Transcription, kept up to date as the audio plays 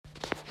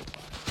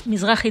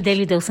Mizrahi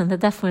Daily Dose on the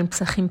Daf when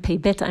Psachim Pei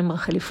Bet. I'm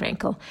Racheli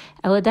Frankel.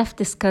 Our Daf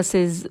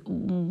discusses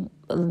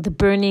the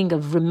burning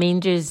of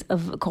remainders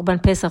of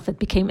Korban Pesach that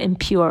became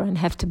impure and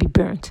have to be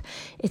burnt.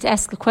 It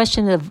asks a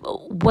question of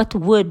what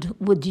wood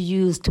would you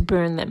use to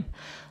burn them,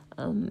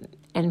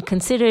 and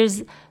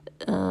considers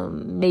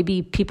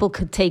maybe people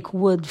could take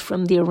wood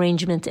from the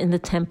arrangement in the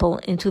temple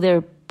into their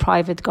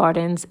private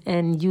gardens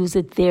and use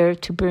it there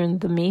to burn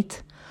the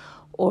meat.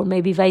 Or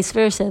maybe vice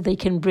versa, they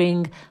can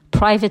bring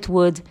private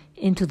wood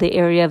into the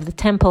area of the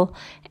temple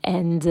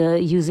and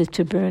use it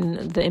to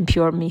burn the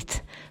impure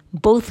meat.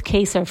 Both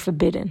cases are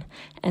forbidden.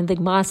 And the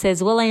Gemara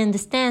says, well, I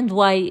understand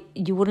why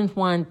you wouldn't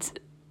want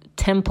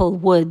temple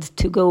wood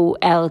to go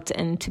out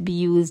and to be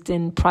used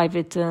in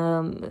private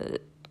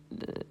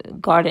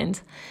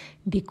gardens,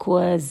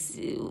 because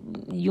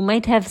you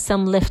might have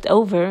some left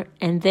over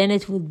and then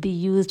it would be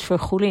used for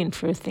chulin,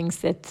 for things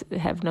that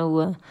have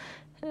no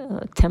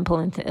temple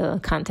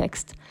and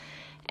context,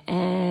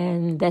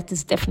 and that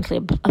is definitely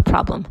a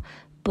problem.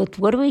 But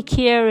what do we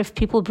care if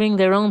people bring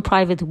their own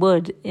private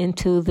wood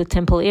into the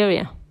temple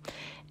area?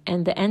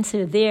 And the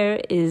answer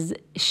there is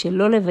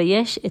shelo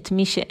levayesh et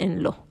mi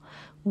she'en lo.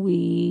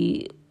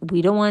 We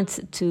don't want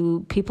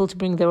people to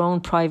bring their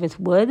own private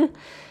wood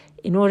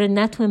in order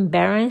not to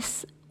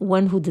embarrass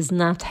one who does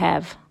not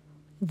have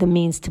the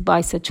means to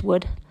buy such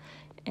wood.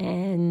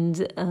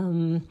 And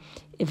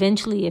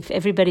eventually, if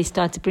everybody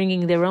starts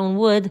bringing their own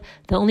wood,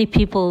 the only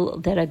people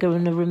that are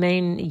going to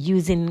remain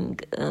using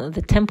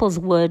the temple's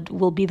wood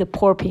will be the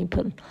poor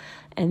people,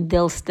 and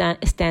they'll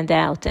stand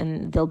out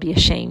and they'll be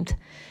ashamed.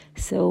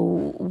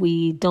 So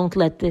we don't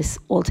let this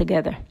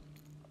altogether.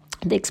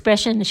 The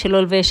expression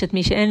 "shelo levayesh et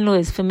mi she'en lo"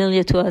 is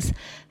familiar to us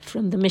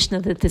from the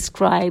Mishnah that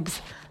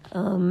describes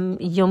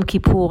Yom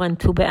Kippur and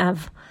Tu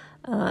B'Av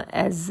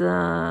as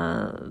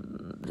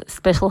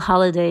special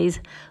holidays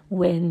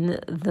when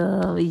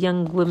the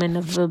young women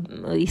of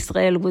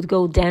Israel would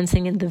go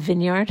dancing in the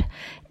vineyard,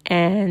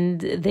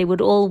 and they would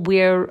all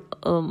wear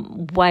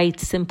white,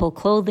 simple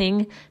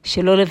clothing,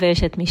 shelo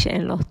levayesh et mi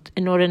she'en lo,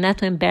 in order not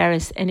to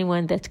embarrass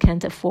anyone that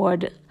can't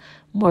afford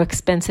more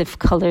expensive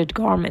colored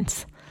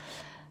garments.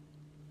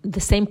 The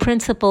same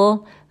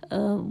principle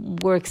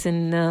works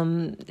in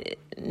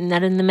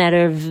not in the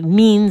matter of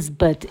means,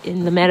 but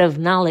in the matter of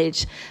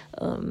knowledge.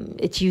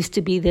 It used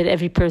to be that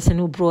every person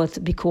who brought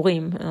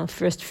Bikurim,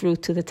 first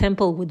fruit, to the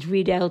temple would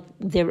read out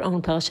their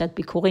own Parashat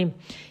Bikurim.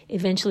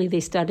 Eventually they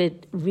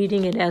started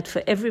reading it out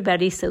for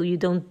everybody, so you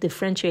don't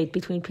differentiate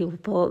between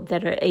people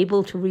that are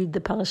able to read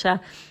the Parasha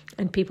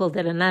and people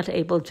that are not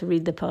able to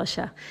read the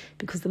Parasha.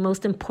 Because the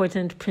most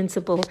important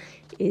principle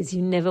is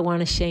you never want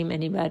to shame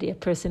anybody. A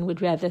person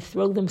would rather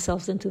throw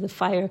themselves into the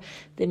fire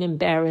than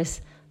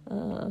embarrass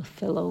a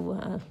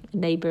fellow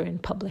neighbor in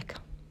public.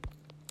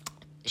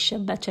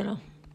 Shabbat Shalom.